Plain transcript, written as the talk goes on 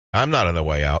I'm not on the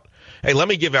way out. Hey, let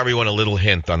me give everyone a little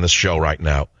hint on this show right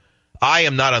now. I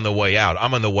am not on the way out.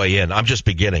 I'm on the way in. I'm just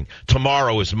beginning.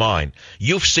 Tomorrow is mine.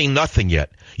 You've seen nothing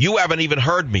yet. You haven't even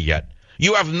heard me yet.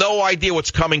 You have no idea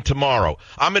what's coming tomorrow.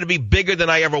 I'm going to be bigger than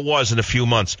I ever was in a few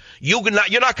months. You're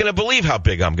not going to believe how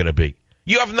big I'm going to be.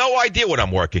 You have no idea what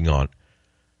I'm working on.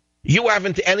 You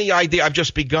haven't any idea. I've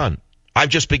just begun. I've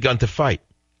just begun to fight.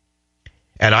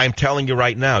 And I'm telling you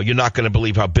right now, you're not going to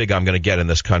believe how big I'm going to get in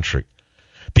this country.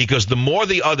 Because the more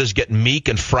the others get meek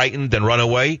and frightened and run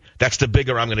away, that's the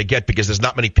bigger I'm going to get, because there's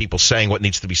not many people saying what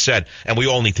needs to be said. And we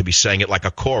all need to be saying it like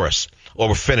a chorus. Or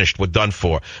we're finished. We're done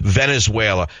for.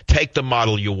 Venezuela. Take the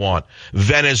model you want.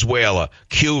 Venezuela.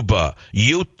 Cuba.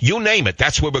 You name it.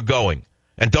 That's where we're going.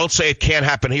 And don't say it can't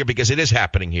happen here, because it is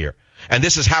happening here. And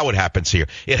this is how it happens here.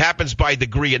 It happens by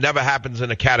degree. It never happens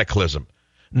in a cataclysm.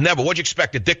 Never. What'd you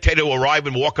expect? A dictator to arrive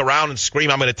and walk around and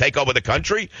scream, I'm going to take over the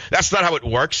country? That's not how it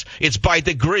works. It's by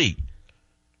degree.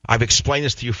 I've explained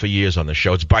this to you for years on the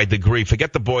show. It's by degree.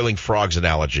 Forget the boiling frogs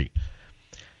analogy.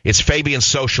 It's Fabian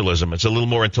socialism. It's a little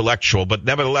more intellectual, but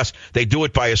nevertheless, they do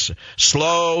it by a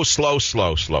slow.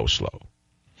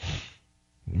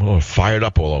 Oh, fired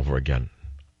up all over again.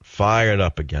 Fired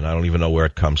up again. I don't even know where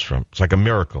it comes from. It's like a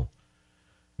miracle.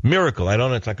 Miracle. I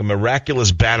don't know. It's like a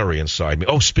miraculous battery inside me.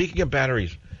 Oh, speaking of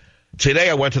batteries, today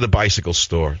I went to the bicycle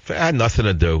store. I had nothing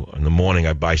to do. In the morning,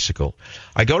 I bicycle.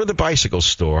 I go to the bicycle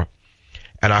store,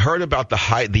 and I heard about the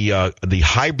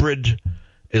hybrid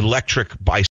electric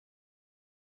bicycle.